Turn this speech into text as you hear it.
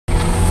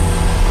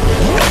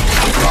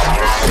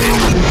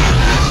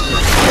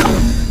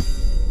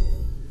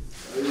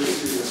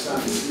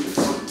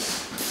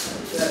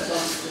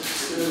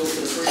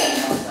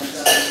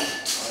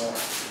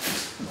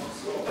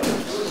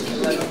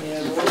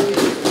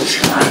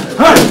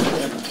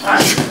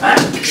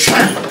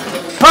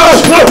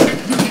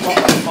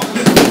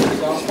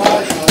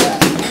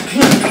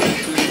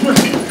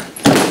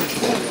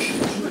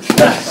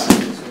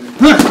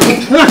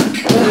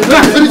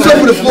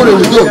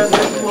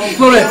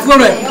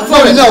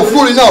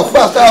Fully now,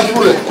 fast and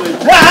fully.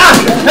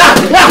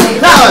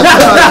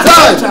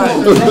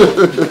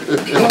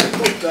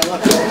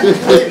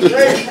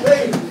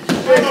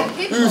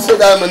 You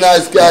said I'm a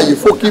nice guy, you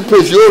fucking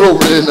piss, you're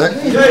over there, man.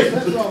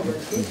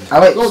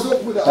 Alex,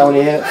 down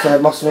here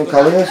at Moston and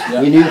Colliers,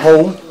 your new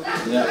home.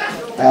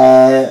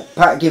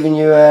 Pat giving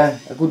you a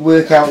good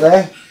workout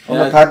there on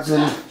the pads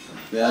and...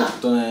 Yeah,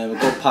 I've done a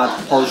good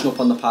pad, polishing up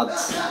on the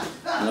pads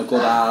and a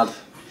good hard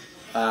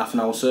half an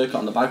hour circuit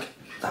on the bag.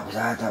 That was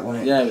hard, that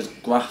wasn't it? Yeah, it was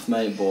graft,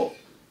 mate, but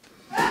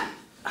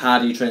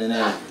harder you training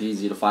here, the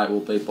easier the fight will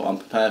be, but I'm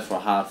prepared for a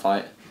hard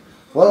fight.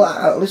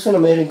 Well, listen,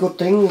 I'm hearing good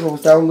things. I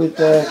was down with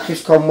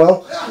Chris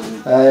Conwell,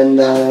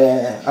 and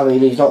I mean,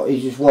 he's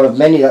just one of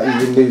many that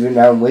he's been moving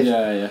around with.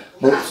 Yeah.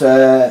 But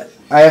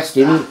I asked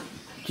him,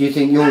 do you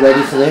think you're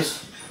ready for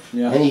this?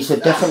 Yeah. And he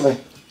said definitely.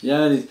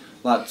 Yeah,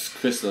 like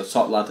Chris, the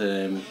top lad,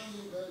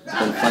 he's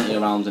done plenty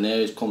of rounds in here.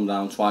 He's come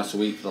down twice a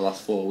week for the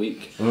last 4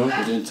 weeks.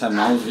 We're doing 10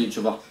 rounds with each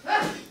other.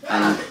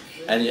 And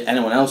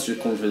anyone else who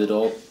comes through the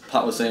door,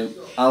 Pat was saying,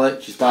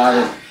 Alex, you're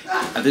sparring.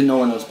 I didn't know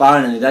when I was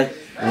sparring any day.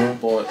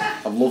 But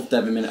I've loved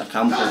every minute of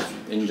camp, I've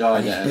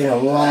enjoyed it. It's been a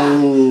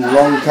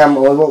long camp.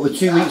 What, we're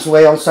 2 weeks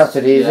away on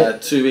Saturday, is it? Yeah,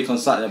 2 weeks on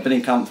Saturday. I've been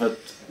in camp for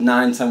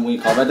 9-10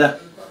 weeks already.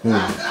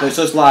 So it's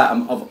just like,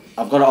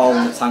 I've got it all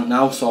in the tank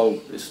now,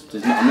 so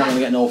I'm not going to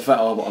get no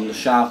fitter, but I'm just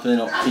sharpening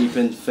up,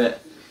 keeping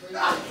fit,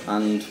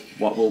 and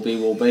what will be,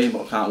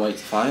 but I can't wait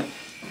to fight.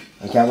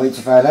 I can't wait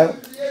to find out.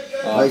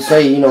 Like I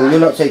say, you know, you're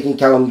not taking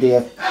Callum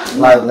Deer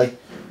lightly.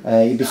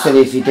 You'd be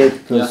silly if you did,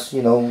 because,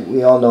 you know,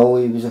 we all know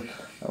he was an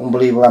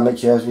unbelievable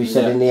amateur, as we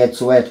said in the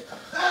head-to-head.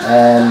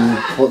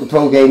 But the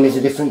pro game is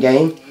a different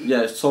game.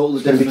 Yeah, it's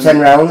totally different. It's going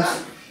to be 10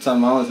 rounds.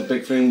 10 rounds is a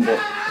big thing, but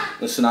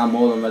listen, I'm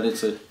more than ready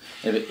to,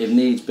 if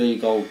needs be,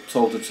 go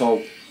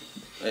toe-to-toe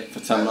for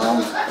 10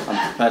 rounds. I'm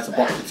prepared to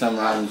box for 10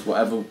 rounds,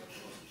 whatever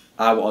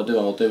I want to do,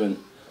 I'll do, and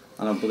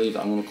I believe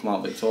that I'm going to come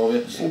out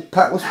victorious. Well,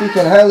 Pat was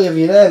speaking highly of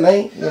you there,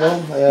 mate. You know,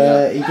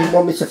 he didn't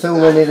want me to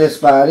film any of the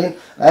sparring,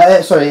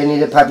 any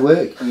of the pad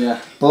work. Yeah.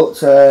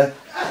 But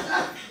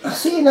I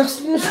see an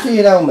nastiness to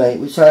you now, mate,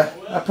 which I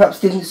perhaps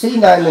didn't see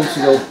 9 months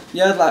ago.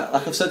 Yeah,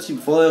 like I've said to you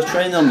before, I was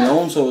training on my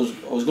own, so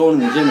I was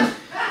going in the gym,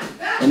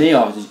 and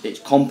here it's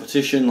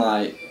competition.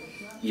 Like,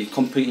 you're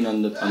competing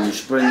on your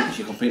sprints,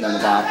 you're competing on the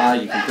bar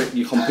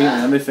you're competing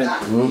on everything,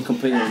 you're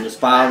competing on the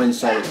sparring,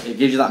 so it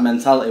gives you that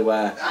mentality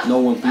where no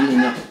one's beating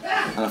you,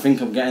 and I think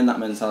I'm getting that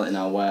mentality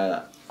now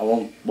where I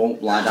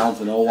won't lie down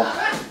for no one.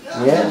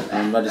 Yeah.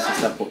 I'm ready to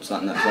step up to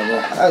that next level.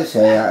 I'd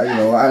say, you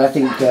know, and I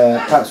think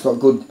Pat's got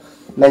good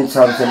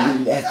mentality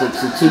and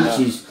ethics. He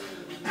teaches,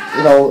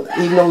 you know,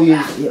 even though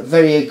you're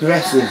very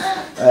aggressive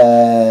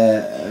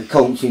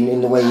coaching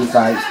in the way he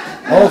fights,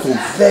 also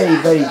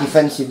very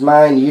defensive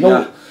mind. You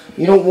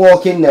don't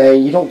walk in there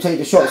and you don't take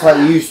the shots like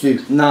you used to.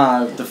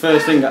 Nah, the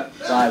first thing,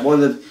 like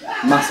one of the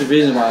massive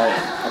reasons why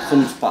I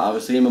come to Pat,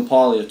 obviously him and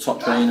Paulie are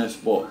top trainers,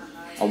 but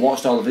I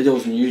watched all the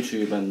videos on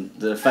YouTube and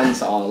the defence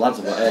that all the lads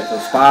have got here, because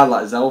I sparred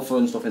like Zelfa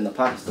and stuff in the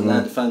past, and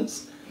their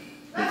defence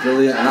was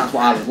brilliant, and that's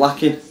what I was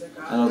lacking.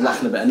 And I was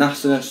lacking a bit of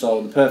nastiness,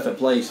 so the perfect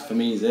place for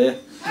me is here.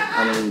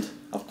 And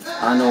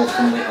I know I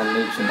can on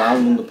leaps and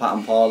bounds under Pat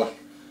and Paula.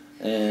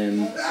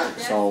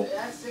 So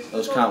I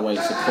just can't wait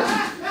to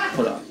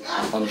put it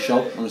on the show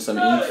on the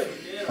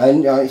 17th.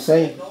 And like you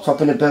say,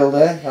 topping the bill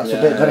there, that's a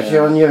bit of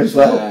pressure on you as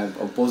well. Yeah,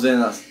 I'm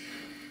buzzing.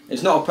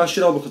 It's not a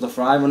pressure though, because I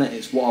thrive on it.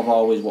 It's what I've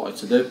always wanted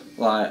to do.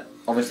 Like,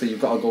 obviously you've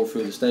got to go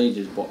through the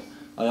stages, but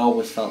I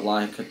always felt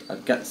like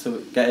I'd get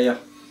here.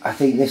 I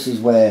think this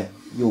is where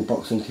your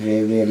boxing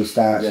career really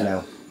starts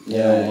now. You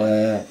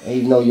know,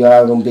 even though you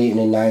are unbeaten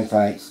in 9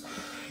 fights,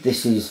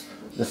 this is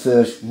the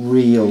first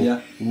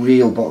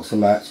real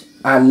boxing match,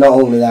 and not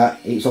only that,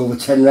 it's over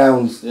 10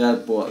 rounds. Yeah,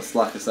 but it's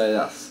like I say,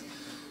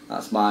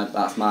 that's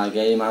my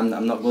game. I'm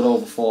not good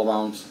over 4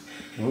 rounds.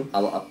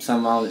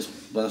 10 rounds.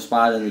 When I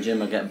sparred in the gym,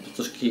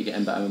 just keep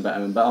getting better and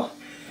better and better.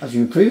 As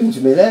you've proven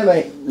to me there,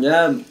 mate.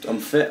 Yeah, I'm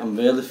fit. I'm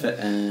really fit,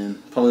 and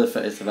probably the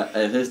fittest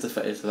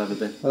I've ever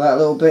been. Well, that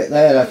little bit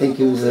there, I think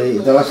it was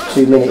the last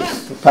 2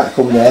 minutes. The Pat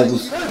come there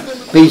was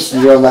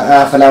beasting you on that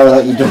half an hour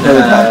that you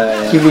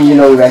done, giving you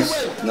no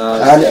rest. No.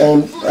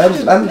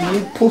 And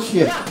you push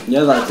you.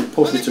 Yeah, like it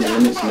pushed me to my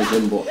limits in the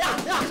gym, but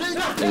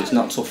it's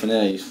not tough in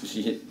here.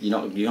 You're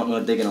not going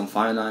to dig in on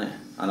fight night,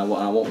 and I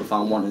won't be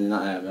found wanting in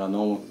that area.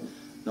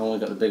 No one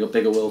got the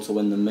bigger will to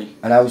win than me.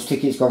 And how's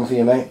tickets gone for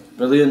you, mate?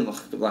 Brilliant.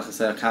 Like I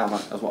say, I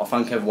want to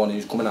thank everyone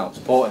who's coming out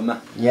supporting me.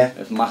 Yeah.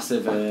 It's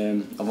massive.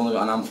 I've only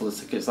got an handful of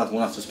tickets left. I'm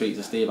going to have to speak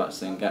to Steve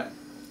actually and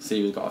see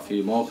if we've got a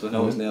few more, because I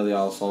know it's nearly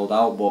all sold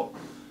out. But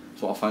I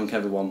just want to thank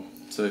everyone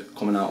for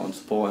coming out and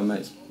supporting me.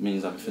 It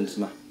means everything to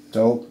me.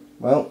 So,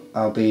 well,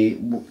 I'll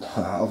be,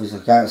 obviously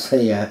I can't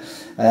say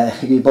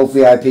you're both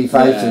VIP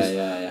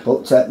fighters,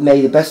 but may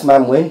the best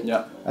man win.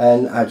 Yeah.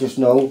 And I just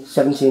know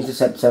 17th of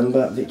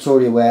September,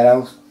 Victoria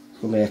Warehouse,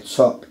 it's going to be a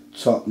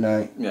top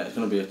night. Yeah, it's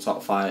going to be a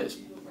top fight.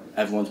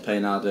 Everyone's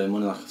paying hard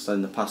money, like I said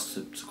in the past,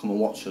 to come and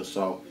watch us,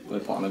 so we're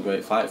going to put on a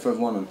great fight for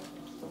everyone, and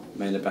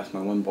may the best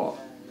man win. But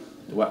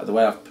the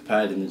way I've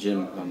prepared in the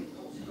gym,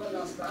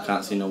 I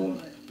can't see no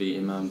one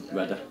beating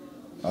Rutter.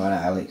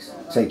 Alright, Alex.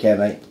 Take care,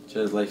 mate.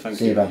 Cheers, Lee. Thank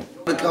See you. you, man.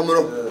 The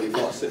camera.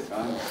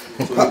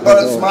 Pat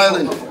Barrett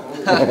smiling.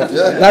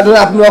 Yeah. That don't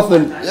happen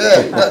often.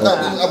 Yeah, that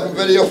doesn't happen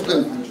very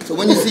often. So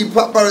when you see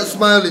Pat Barrett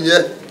smiling,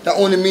 yeah, that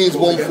only means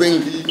one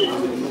thing.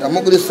 I'm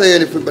not going to say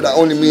anything, but that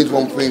only means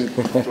one thing.